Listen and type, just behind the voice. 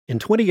In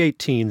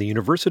 2018, the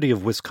University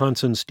of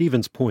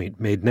Wisconsin-Stevens Point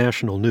made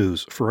national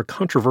news for a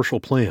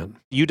controversial plan.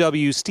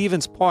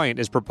 UW-Stevens Point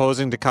is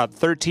proposing to cut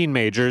 13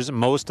 majors,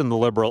 most in the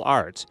liberal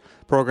arts.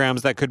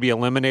 Programs that could be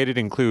eliminated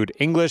include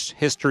English,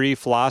 history,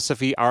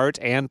 philosophy, art,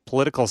 and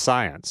political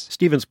science.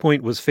 Stevens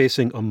Point was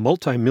facing a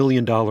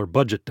multi-million-dollar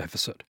budget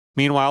deficit.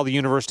 Meanwhile, the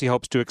university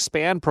hopes to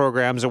expand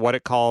programs at what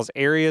it calls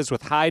areas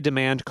with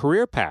high-demand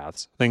career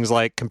paths, things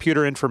like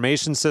computer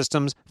information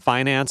systems,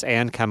 finance,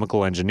 and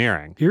chemical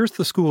engineering. Here's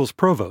the school's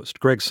provost,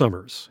 Greg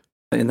Summers.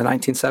 In the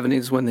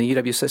 1970s, when the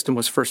UW system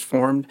was first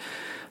formed,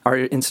 our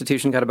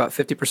institution got about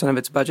 50% of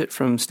its budget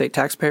from state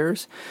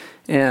taxpayers,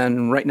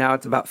 and right now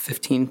it's about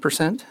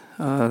 15%.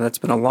 That's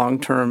been a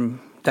long-term,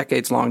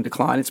 decades-long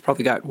decline. It's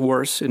probably got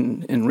worse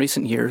in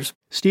recent years.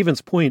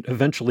 Stevens Point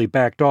eventually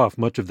backed off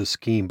much of the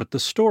scheme, but the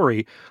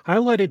story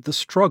highlighted the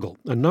struggle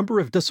a number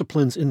of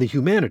disciplines in the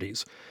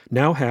humanities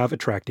now have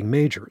attracting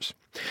majors.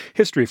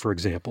 History, for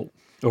example.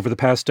 Over the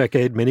past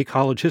decade, many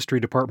college history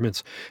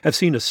departments have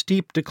seen a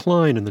steep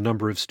decline in the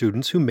number of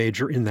students who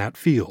major in that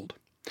field.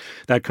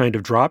 That kind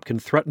of drop can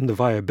threaten the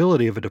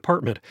viability of a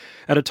department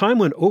at a time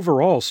when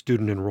overall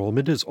student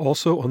enrollment is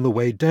also on the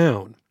way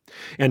down,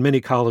 and many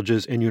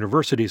colleges and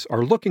universities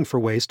are looking for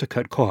ways to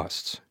cut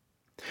costs.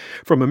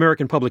 From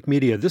American Public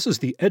Media, this is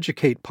the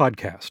Educate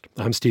podcast.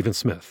 I'm Stephen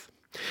Smith.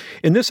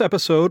 In this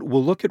episode,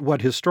 we'll look at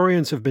what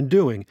historians have been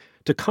doing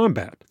to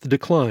combat the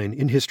decline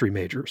in history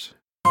majors.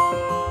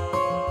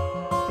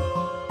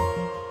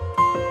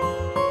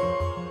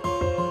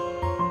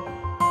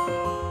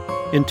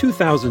 In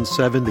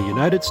 2007, the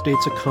United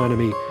States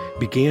economy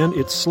began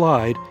its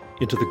slide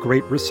into the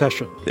Great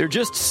Recession. There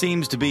just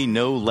seems to be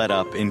no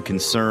let-up in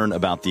concern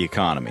about the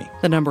economy.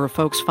 The number of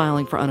folks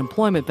filing for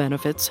unemployment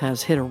benefits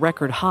has hit a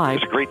record high.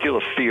 There's a great deal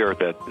of fear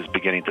that is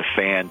beginning to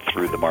fan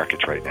through the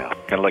markets right now,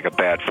 kind of like a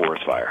bad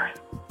forest fire.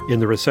 In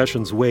the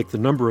recession's wake, the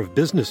number of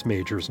business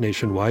majors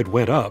nationwide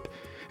went up,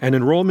 and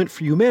enrollment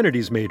for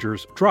humanities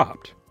majors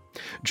dropped.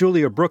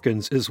 Julia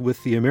Brookins is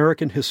with the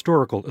American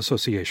Historical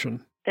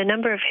Association. The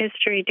number of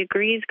history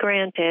degrees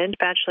granted,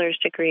 bachelor's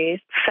degrees,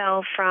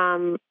 fell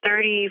from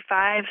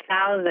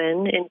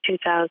 35,000 in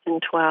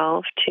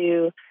 2012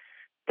 to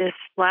this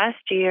last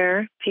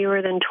year,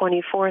 fewer than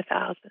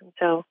 24,000.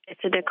 So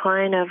it's a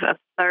decline of a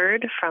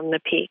third from the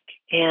peak,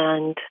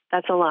 and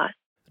that's a lot.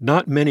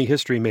 Not many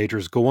history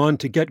majors go on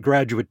to get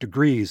graduate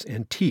degrees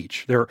and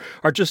teach. There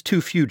are just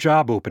too few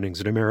job openings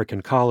at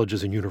American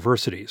colleges and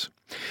universities.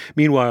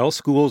 Meanwhile,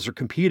 schools are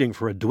competing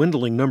for a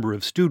dwindling number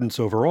of students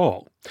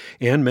overall,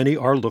 and many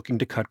are looking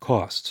to cut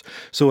costs.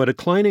 So a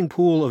declining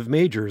pool of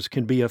majors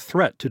can be a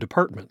threat to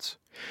departments.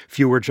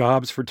 Fewer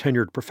jobs for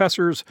tenured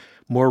professors,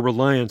 more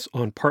reliance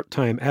on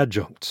part-time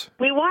adjuncts.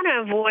 We want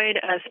to avoid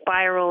a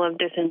spiral of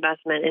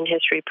disinvestment in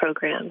history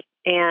programs.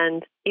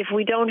 And if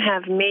we don't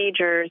have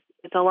majors,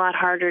 it's a lot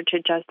harder to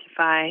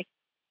justify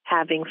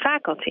having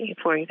faculty,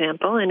 for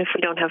example. And if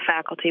we don't have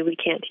faculty, we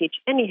can't teach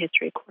any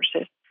history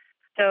courses.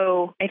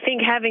 So I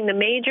think having the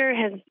major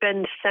has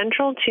been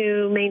central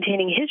to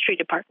maintaining history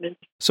departments.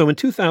 So in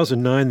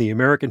 2009, the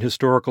American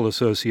Historical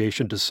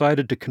Association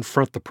decided to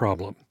confront the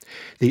problem.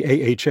 The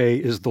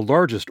AHA is the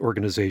largest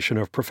organization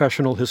of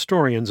professional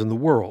historians in the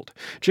world.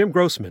 Jim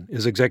Grossman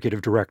is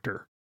executive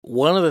director.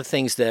 One of the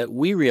things that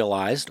we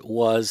realized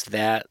was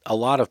that a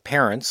lot of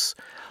parents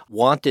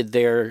wanted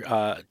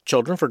their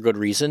children, for good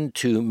reason,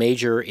 to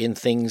major in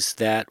things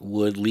that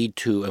would lead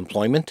to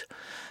employment.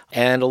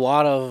 And a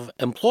lot of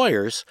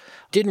employers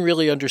didn't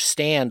really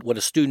understand what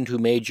a student who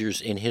majors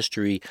in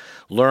history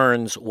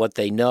learns, what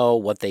they know,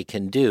 what they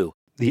can do.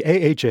 The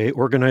AHA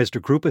organized a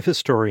group of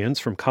historians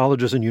from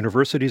colleges and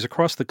universities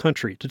across the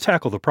country to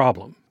tackle the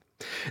problem.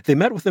 They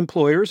met with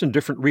employers in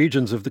different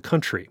regions of the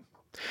country.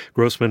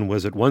 Grossman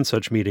was at one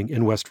such meeting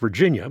in West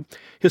Virginia,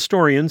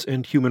 historians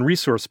and human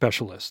resource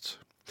specialists.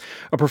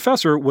 A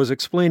professor was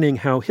explaining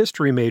how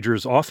history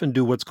majors often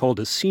do what's called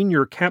a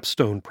senior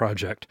capstone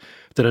project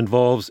that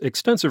involves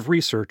extensive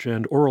research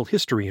and oral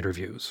history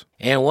interviews.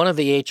 And one of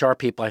the HR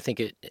people, I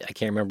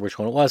can't remember which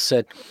one it was,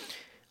 said,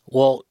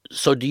 well,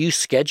 so do you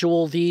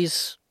schedule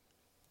these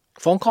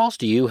phone calls?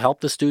 Do you help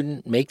the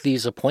student make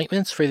these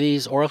appointments for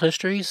these oral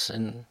histories?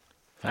 And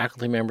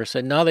faculty member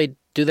said, no, they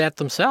do that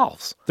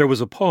themselves. There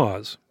was a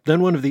pause.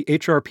 Then one of the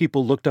HR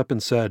people looked up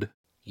and said,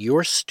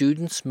 your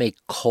students make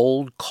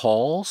cold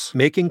calls?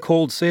 Making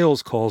cold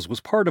sales calls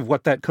was part of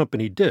what that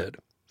company did.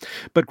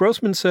 But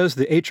Grossman says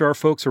the HR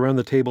folks around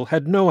the table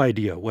had no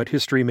idea what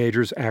history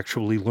majors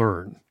actually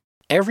learn.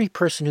 Every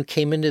person who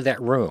came into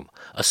that room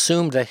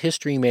assumed that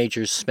history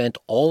majors spent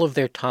all of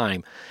their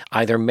time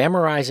either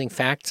memorizing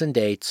facts and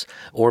dates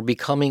or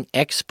becoming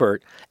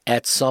expert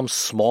at some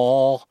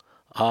small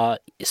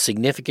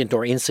significant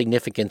or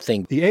insignificant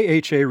thing. The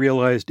AHA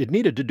realized it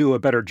needed to do a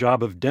better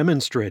job of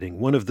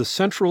demonstrating one of the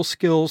central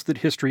skills that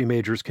history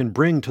majors can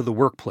bring to the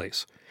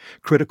workplace,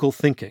 critical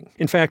thinking.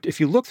 In fact, if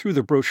you look through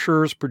the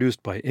brochures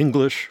produced by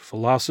English,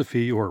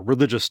 philosophy, or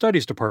religious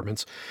studies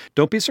departments,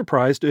 don't be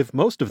surprised if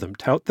most of them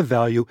tout the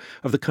value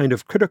of the kind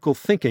of critical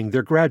thinking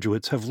their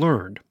graduates have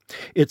learned.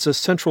 It's a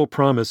central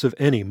promise of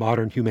any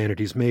modern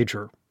humanities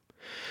major.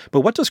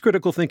 But what does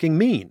critical thinking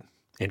mean?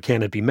 And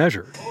can it be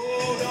measured?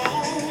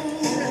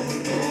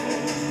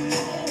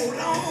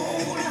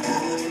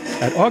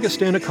 At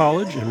Augustana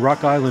College in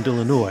Rock Island,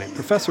 Illinois,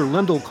 Professor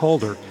Lendell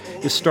Calder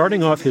is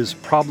starting off his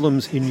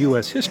Problems in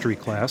U.S. History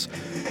class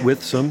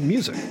with some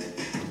music.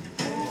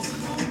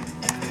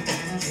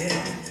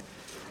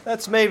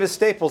 That's Mavis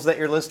Staples that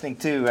you're listening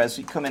to as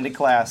you come into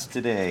class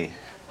today.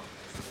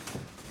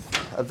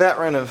 A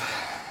veteran of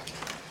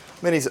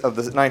many of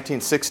the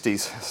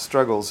 1960s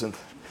struggles in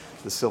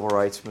the civil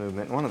rights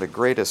movement, one of the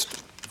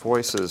greatest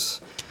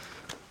voices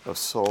of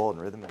soul and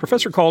rhythm.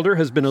 Professor Calder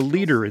has been a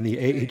leader in the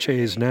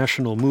AHA's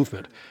national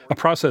movement, a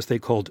process they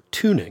called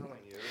tuning.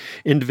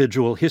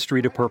 Individual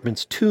history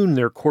departments tune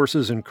their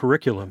courses and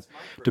curriculum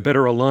to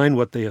better align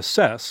what they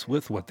assess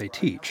with what they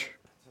teach.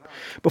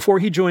 Before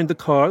he joined the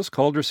cause,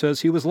 Calder says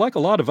he was like a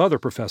lot of other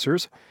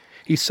professors.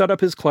 He set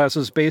up his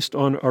classes based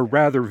on a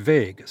rather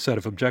vague set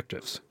of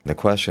objectives. The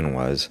question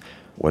was,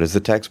 what does the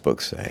textbook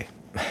say?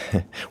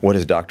 What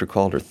does Dr.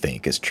 Calder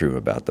think is true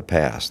about the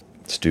past?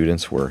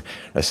 Students were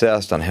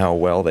assessed on how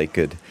well they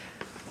could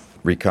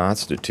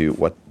reconstitute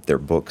what their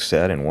book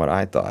said and what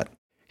I thought.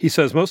 He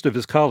says most of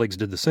his colleagues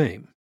did the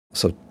same.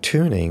 So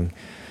tuning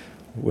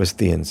was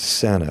the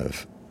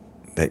incentive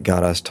that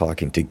got us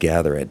talking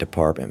together at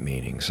department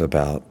meetings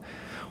about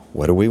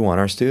what do we want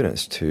our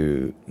students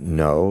to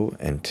know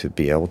and to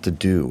be able to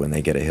do when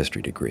they get a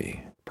history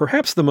degree.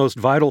 Perhaps the most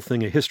vital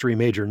thing a history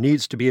major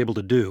needs to be able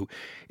to do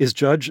is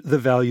judge the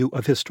value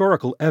of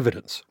historical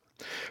evidence.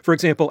 For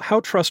example, how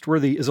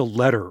trustworthy is a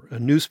letter, a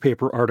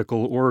newspaper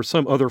article, or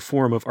some other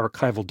form of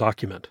archival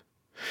document?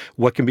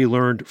 What can be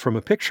learned from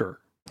a picture?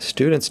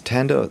 Students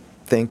tend to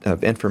think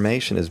of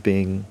information as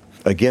being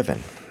a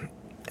given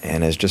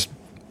and as just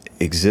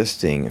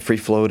existing,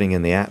 free-floating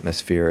in the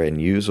atmosphere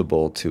and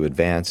usable to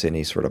advance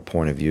any sort of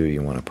point of view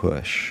you want to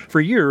push.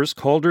 For years,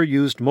 Calder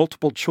used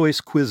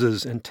multiple-choice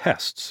quizzes and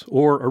tests,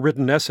 or a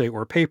written essay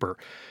or paper,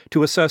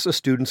 to assess a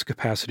student's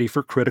capacity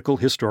for critical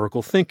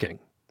historical thinking.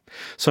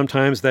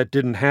 Sometimes that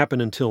didn't happen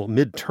until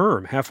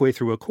midterm, halfway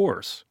through a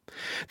course.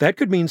 That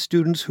could mean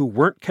students who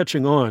weren't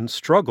catching on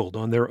struggled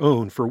on their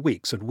own for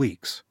weeks and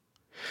weeks.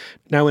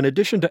 Now, in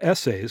addition to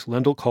essays,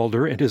 Lendell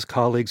Calder and his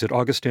colleagues at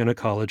Augustana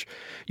College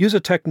use a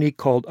technique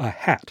called a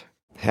HAT.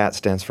 HAT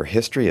stands for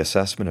History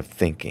Assessment of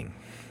Thinking.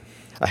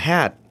 A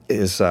HAT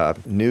is a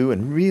new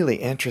and really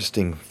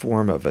interesting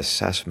form of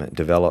assessment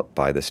developed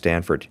by the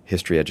Stanford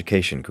History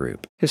Education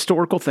Group.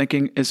 Historical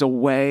thinking is a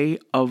way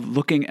of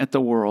looking at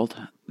the world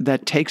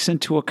that takes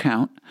into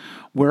account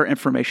where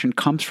information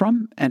comes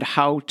from and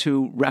how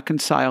to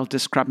reconcile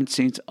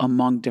discrepancies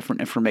among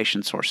different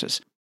information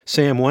sources.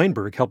 Sam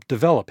Weinberg helped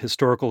develop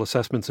historical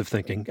assessments of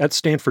thinking at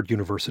Stanford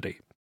University.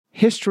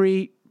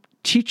 History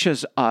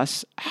teaches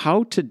us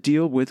how to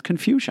deal with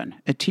confusion.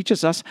 It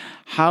teaches us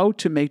how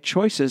to make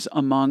choices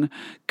among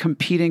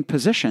competing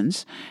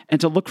positions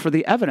and to look for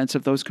the evidence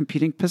of those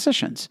competing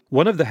positions.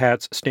 One of the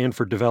hats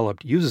Stanford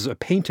developed uses a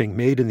painting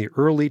made in the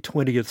early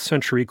 20th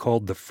century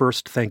called The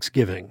First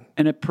Thanksgiving.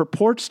 And it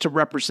purports to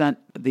represent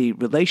the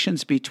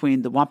relations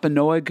between the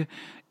Wampanoag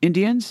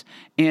Indians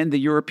and the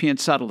European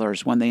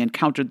settlers when they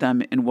encountered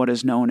them in what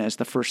is known as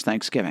the First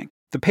Thanksgiving.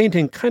 The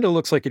painting kind of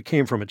looks like it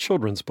came from a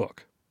children's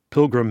book.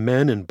 Pilgrim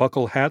men in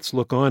buckle hats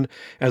look on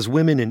as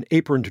women in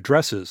aproned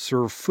dresses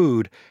serve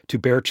food to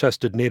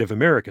bare-chested Native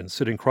Americans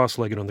sitting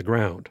cross-legged on the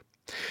ground.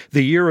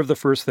 The year of the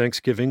first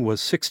Thanksgiving was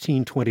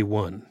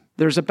 1621.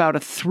 There's about a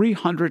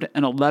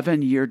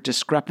 311-year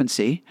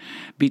discrepancy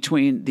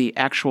between the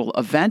actual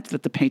event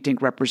that the painting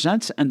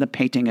represents and the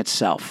painting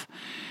itself.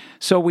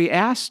 So we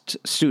asked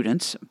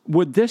students,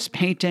 would this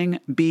painting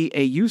be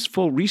a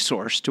useful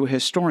resource to a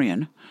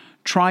historian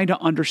trying to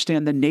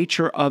understand the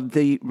nature of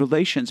the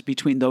relations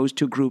between those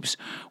two groups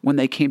when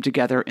they came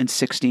together in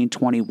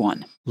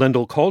 1621?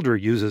 Lendell Calder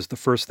uses the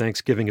first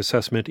Thanksgiving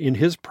assessment in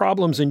his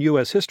Problems in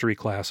U.S. History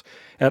class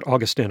at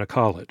Augustana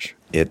College.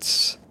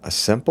 It's a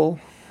simple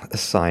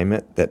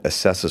assignment that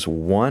assesses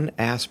one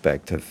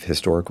aspect of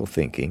historical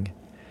thinking,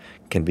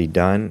 can be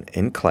done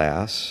in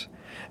class,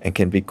 and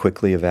can be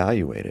quickly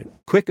evaluated.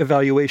 Quick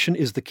evaluation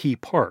is the key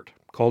part.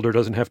 Calder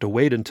doesn't have to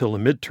wait until a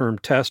midterm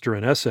test or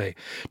an essay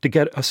to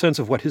get a sense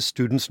of what his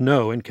students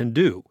know and can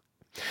do.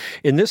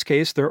 In this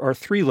case, there are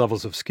 3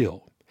 levels of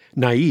skill.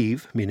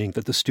 Naive, meaning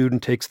that the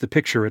student takes the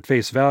picture at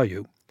face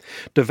value.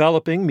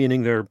 Developing,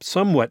 meaning they're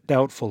somewhat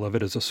doubtful of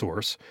it as a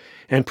source.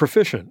 And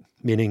proficient,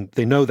 meaning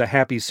they know the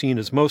happy scene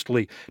is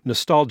mostly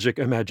nostalgic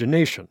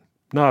imagination,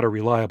 not a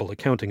reliable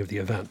accounting of the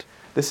event.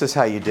 This is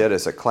how you did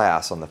as a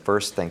class on the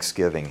first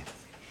Thanksgiving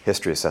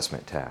history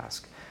assessment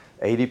task.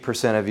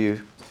 80% of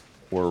you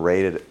were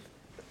rated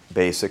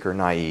basic or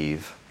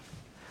naive,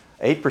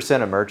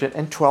 8% emergent,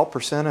 and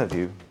 12% of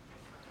you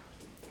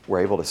were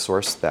able to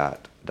source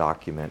that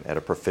document at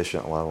a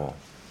proficient level.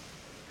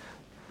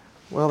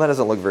 Well, that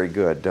doesn't look very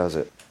good, does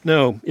it?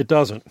 No, it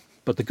doesn't.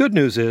 But the good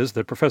news is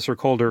that Professor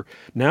Calder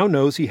now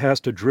knows he has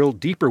to drill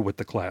deeper with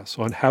the class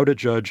on how to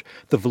judge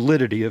the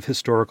validity of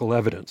historical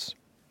evidence.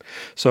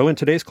 So in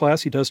today's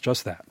class, he does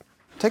just that.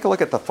 Take a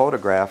look at the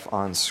photograph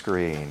on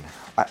screen.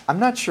 I'm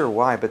not sure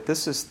why, but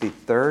this is the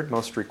third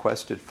most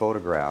requested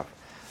photograph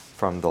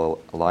from the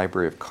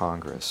Library of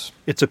Congress.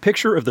 It's a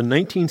picture of the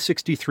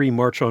 1963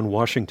 March on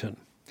Washington.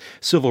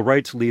 Civil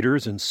rights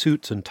leaders in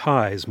suits and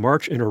ties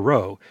march in a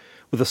row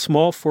with a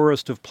small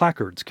forest of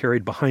placards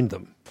carried behind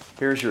them.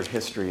 Here's your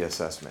history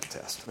assessment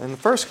test. In the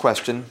first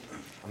question,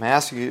 I'm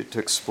asking you to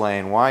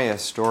explain why a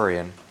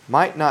historian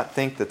might not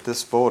think that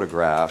this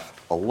photograph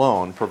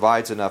alone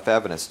provides enough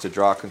evidence to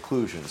draw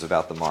conclusions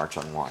about the March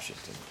on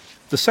Washington.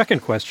 The second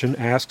question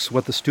asks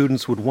what the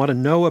students would want to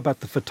know about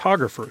the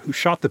photographer who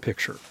shot the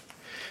picture.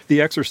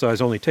 The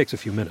exercise only takes a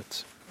few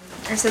minutes.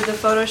 I said the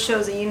photo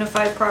shows a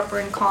unified, proper,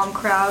 and calm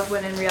crowd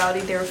when in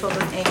reality they were filled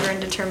with anger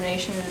and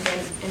determination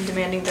in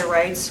demanding their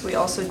rights. We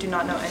also do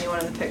not know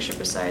anyone in the picture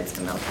besides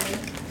the military.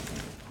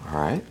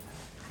 All right.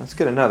 Let's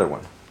get another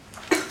one.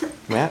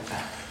 Matt?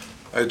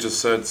 I just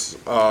said,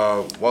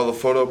 while the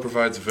photo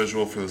provides a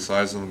visual for the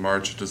size of the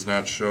march, it does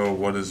not show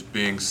what is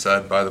being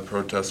said by the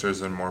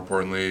protesters, and more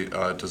importantly,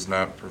 it does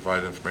not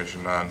provide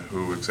information on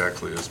who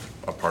exactly is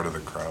a part of the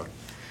crowd.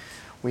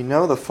 We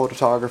know the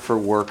photographer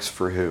works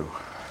for who?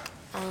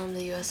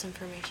 The U.S.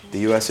 Information. The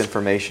U.S.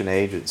 Information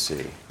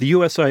Agency. The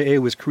USIA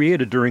was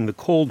created during the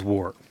Cold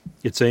War.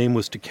 Its aim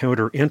was to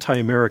counter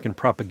anti-American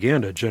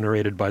propaganda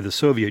generated by the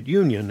Soviet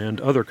Union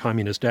and other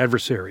communist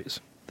adversaries.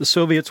 The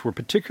Soviets were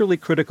particularly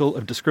critical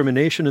of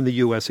discrimination in the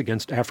U.S.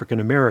 against African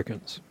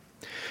Americans.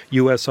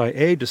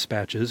 USIA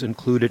dispatches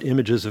included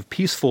images of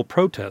peaceful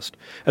protest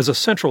as a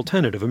central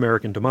tenet of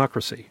American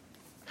democracy.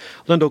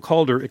 Lendl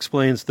Calder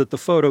explains that the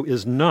photo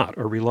is not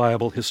a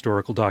reliable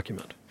historical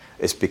document.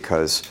 It's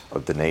because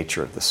of the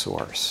nature of the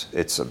source.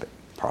 It's a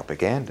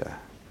propaganda.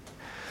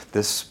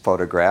 This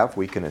photograph,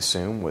 we can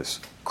assume, was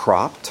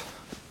cropped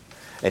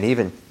and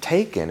even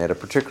taken at a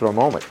particular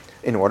moment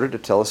in order to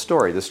tell a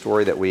story, the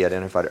story that we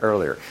identified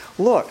earlier.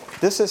 Look,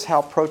 this is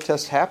how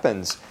protest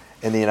happens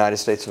in the United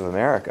States of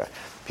America.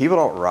 People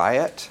don't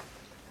riot.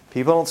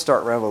 People don't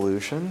start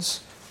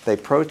revolutions. They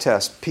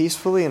protest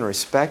peacefully and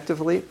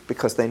respectively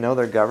because they know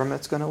their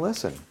government's going to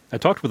listen. I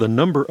talked with a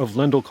number of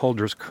Lendl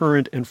Calder's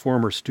current and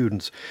former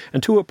students,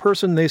 and to a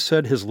person they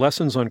said his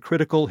lessons on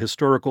critical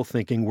historical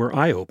thinking were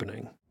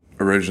eye-opening.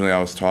 Originally, I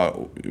was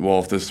taught, well,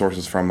 if this source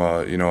is from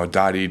a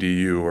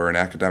 .edu or an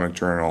academic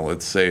journal,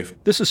 it's safe.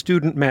 This is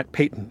student Matt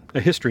Payton, a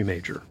history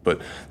major.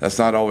 But that's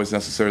not always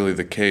necessarily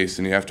the case,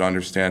 and you have to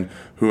understand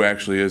who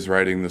actually is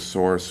writing the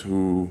source,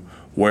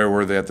 where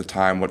were they at the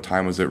time, what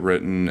time was it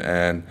written,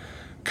 and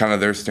kind of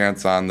their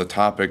stance on the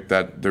topic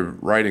that they're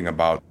writing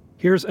about.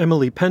 Here's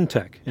Emily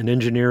Pentek, an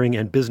engineering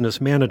and business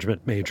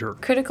management major.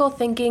 Critical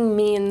thinking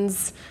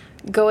means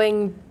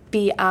going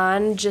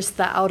beyond just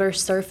the outer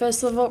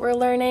surface of what we're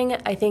learning.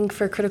 I think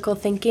for critical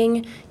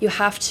thinking, you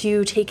have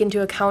to take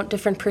into account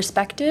different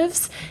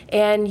perspectives,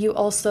 and you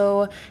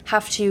also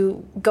have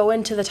to go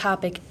into the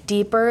topic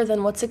deeper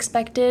than what's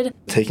expected.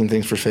 Taking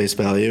things for face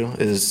value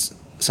is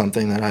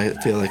something that I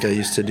feel like I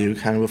used to do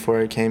kind of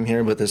before I came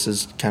here, but this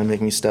is kind of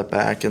making me step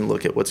back and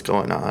look at what's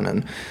going on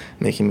and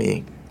making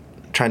me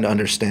trying to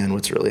understand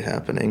what's really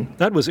happening.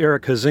 That was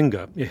Eric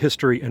Hazinga, a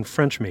history and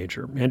French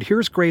major. And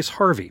here's Grace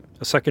Harvey,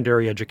 a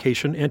secondary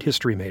education and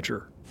history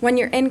major. When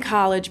you're in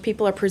college,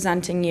 people are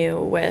presenting you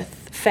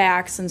with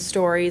facts and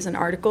stories and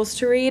articles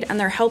to read, and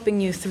they're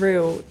helping you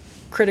through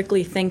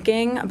critically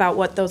thinking about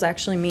what those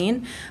actually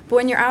mean. But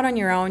when you're out on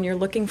your own, you're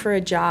looking for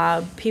a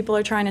job, people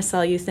are trying to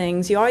sell you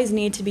things, you always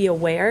need to be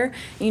aware.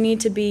 You need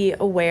to be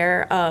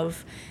aware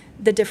of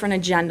the different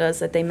agendas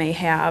that they may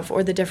have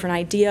or the different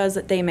ideas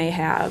that they may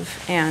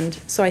have. And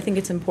so I think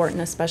it's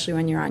important, especially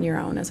when you're on your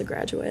own as a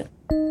graduate.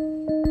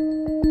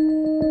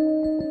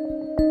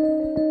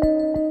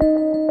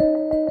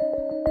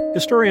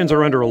 Historians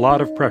are under a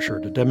lot of pressure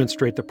to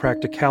demonstrate the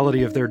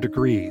practicality of their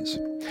degrees.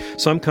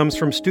 Some comes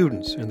from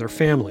students and their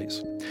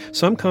families.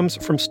 Some comes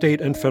from state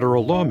and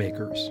federal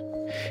lawmakers.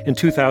 In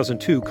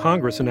 2002,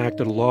 Congress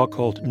enacted a law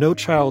called No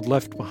Child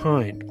Left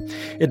Behind.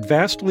 It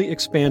vastly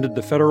expanded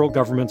the federal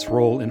government's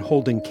role in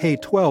holding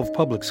K-12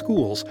 public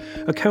schools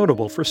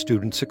accountable for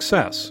student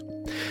success.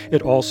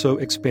 It also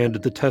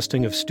expanded the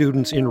testing of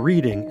students in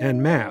reading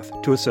and math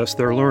to assess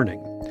their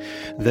learning.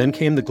 Then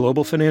came the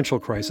global financial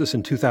crisis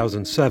in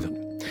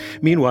 2007.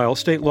 Meanwhile,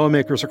 state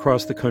lawmakers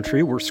across the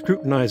country were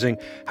scrutinizing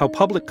how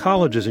public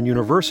colleges and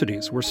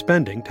universities were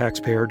spending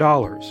taxpayer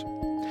dollars.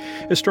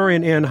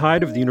 Historian Ann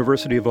Hyde of the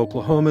University of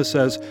Oklahoma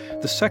says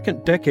the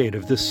second decade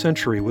of this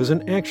century was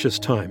an anxious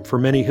time for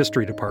many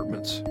history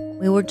departments.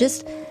 We were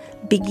just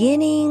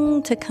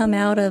beginning to come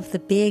out of the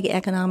big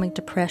economic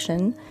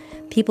depression.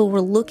 People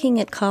were looking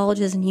at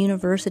colleges and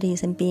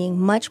universities and being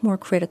much more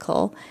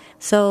critical.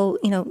 So,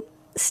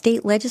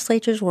 state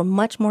legislatures were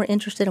much more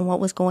interested in what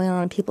was going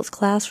on in people's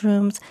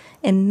classrooms,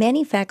 and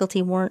many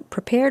faculty weren't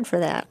prepared for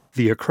that.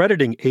 The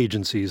accrediting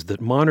agencies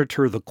that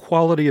monitor the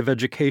quality of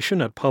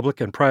education at public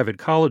and private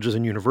colleges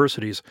and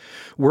universities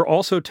were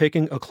also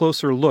taking a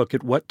closer look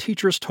at what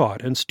teachers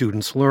taught and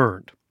students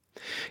learned.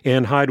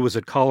 Ann Hyde was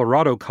at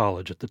Colorado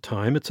College at the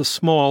time. It's a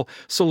small,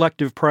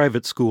 selective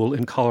private school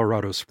in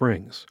Colorado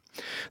Springs.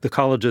 The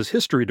college's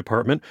history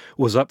department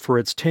was up for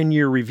its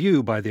 10-year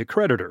review by the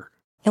accreditor.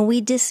 And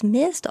we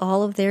dismissed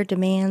all of their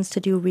demands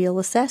to do real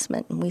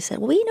assessment. And we said,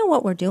 well, we know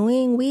what we're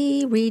doing.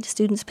 We read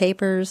students'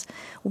 papers.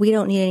 We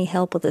don't need any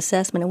help with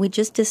assessment. And we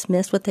just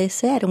dismissed what they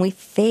said. And we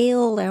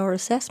failed our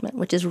assessment,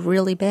 which is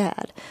really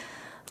bad.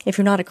 If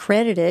you're not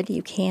accredited,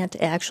 you can't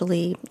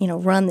actually,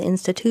 run the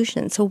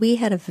institution. So we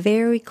had a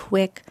very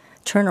quick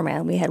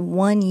turnaround. We had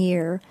 1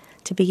 year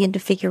to begin to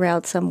figure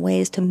out some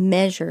ways to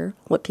measure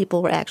what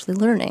people were actually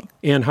learning.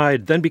 Ann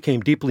Hyde then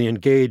became deeply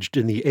engaged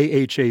in the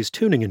AHA's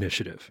tuning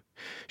initiative.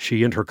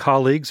 She and her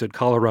colleagues at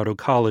Colorado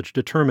College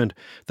determined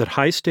that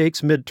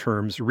high-stakes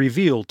midterms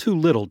reveal too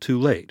little too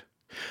late.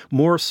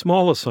 More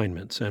small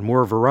assignments and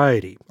more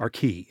variety are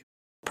key.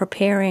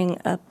 Preparing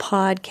a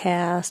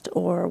podcast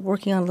or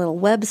working on a little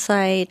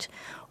website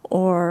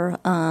or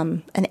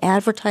an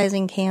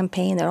advertising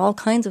campaign. There are all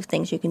kinds of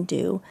things you can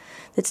do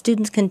that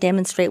students can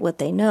demonstrate what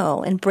they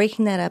know, and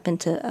breaking that up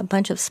into a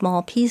bunch of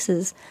small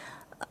pieces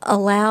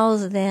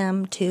allows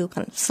them to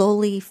kind of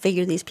slowly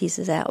figure these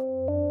pieces out.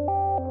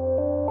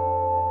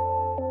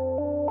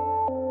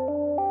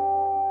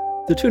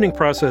 The tuning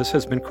process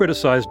has been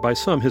criticized by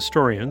some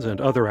historians and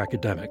other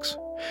academics.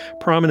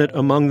 Prominent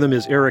among them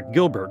is Eric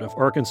Gilbert of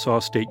Arkansas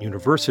State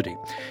University.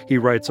 He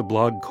writes a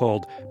blog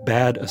called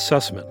Bad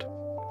Assessment.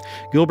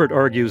 Gilbert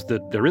argues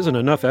that there isn't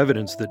enough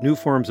evidence that new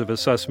forms of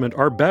assessment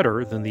are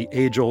better than the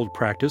age-old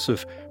practice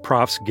of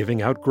profs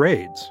giving out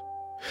grades.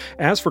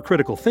 As for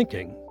critical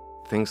thinking,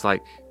 things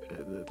like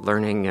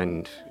learning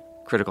and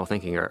critical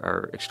thinking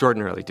are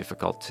extraordinarily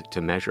difficult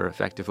to measure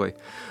effectively.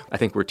 I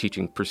think we're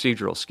teaching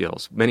procedural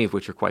skills, many of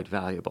which are quite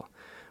valuable.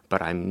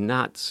 But I'm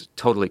not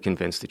totally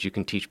convinced that you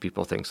can teach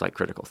people things like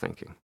critical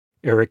thinking.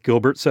 Eric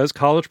Gilbert says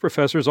college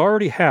professors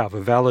already have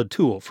a valid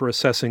tool for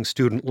assessing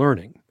student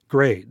learning,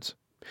 grades.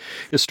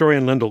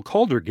 Historian Lendell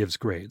Calder gives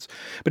grades,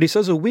 but he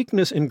says a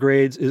weakness in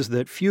grades is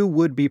that few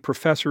would-be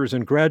professors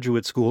in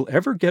graduate school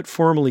ever get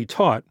formally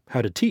taught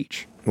how to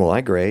teach. Well,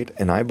 I grade,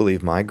 and I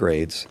believe my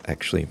grades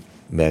actually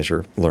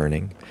measure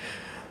learning.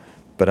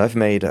 But I've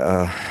made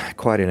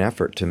quite an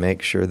effort to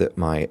make sure that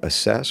my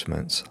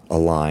assessments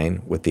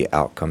align with the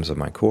outcomes of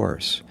my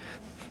course.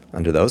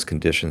 Under those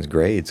conditions,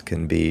 grades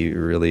can be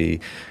really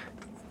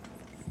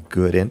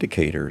good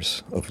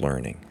indicators of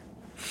learning.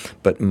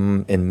 But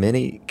in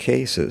many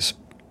cases,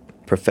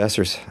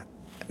 professors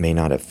may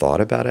not have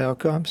thought about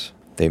outcomes.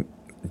 They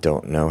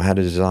don't know how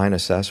to design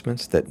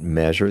assessments that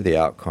measure the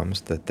outcomes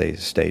that they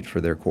state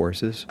for their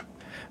courses.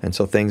 And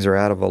so things are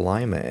out of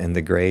alignment, and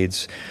the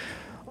grades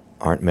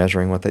aren't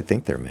measuring what they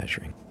think they're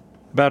measuring.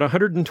 About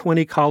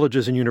 120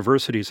 colleges and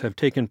universities have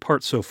taken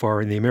part so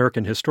far in the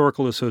American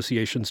Historical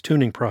Association's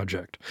tuning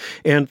project,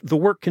 and the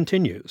work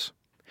continues.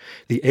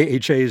 The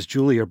AHA's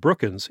Julia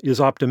Brookins is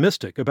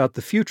optimistic about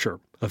the future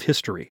of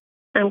history.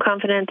 I'm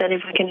confident that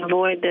if we can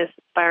avoid this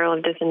spiral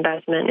of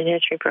disinvestment in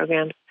history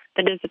programs,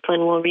 the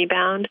discipline will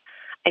rebound.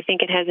 I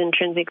think it has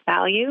intrinsic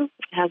value.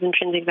 It has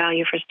intrinsic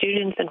value for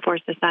students and for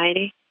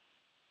society.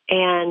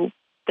 And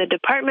the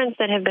departments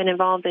that have been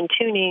involved in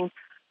tuning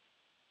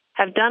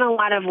have done a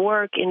lot of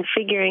work in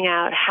figuring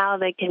out how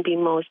they can be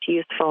most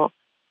useful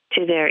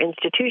to their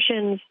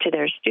institutions, to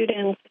their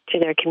students, to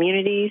their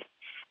communities.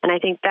 And I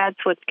think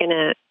that's what's going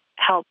to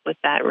help with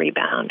that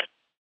rebound.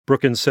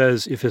 Brookins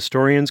says if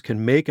historians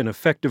can make an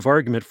effective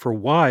argument for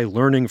why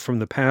learning from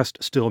the past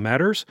still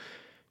matters,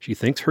 she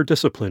thinks her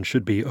discipline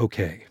should be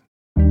okay.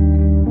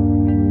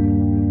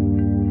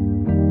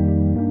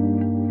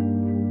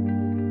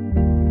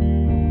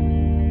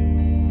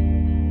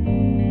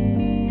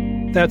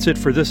 That's it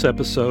for this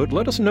episode.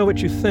 Let us know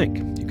what you think.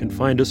 You can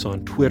find us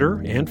on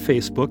Twitter and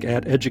Facebook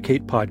at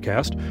Educate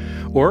Podcast,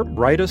 or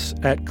write us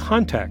at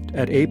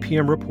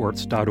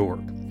contact@apmreports.org.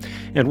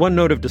 And one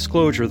note of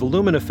disclosure, the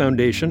Lumina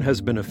Foundation has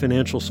been a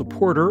financial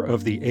supporter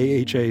of the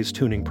AHA's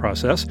tuning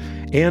process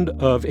and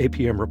of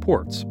APM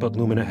Reports, but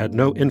Lumina had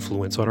no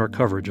influence on our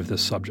coverage of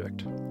this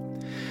subject.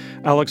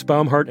 Alex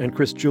Baumhart and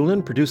Chris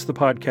Julin produced the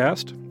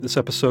podcast. This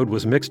episode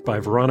was mixed by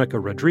Veronica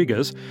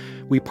Rodriguez.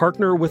 We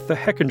partner with the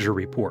Hechinger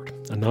Report,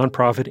 a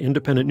nonprofit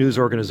independent news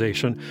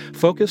organization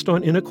focused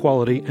on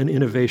inequality and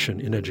innovation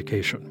in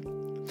education.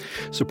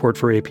 Support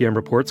for APM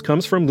Reports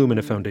comes from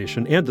Lumina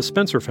Foundation and the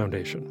Spencer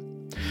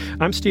Foundation.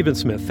 I'm Stephen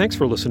Smith. Thanks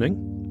for listening.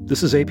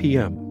 This is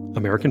APM,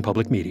 American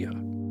Public Media.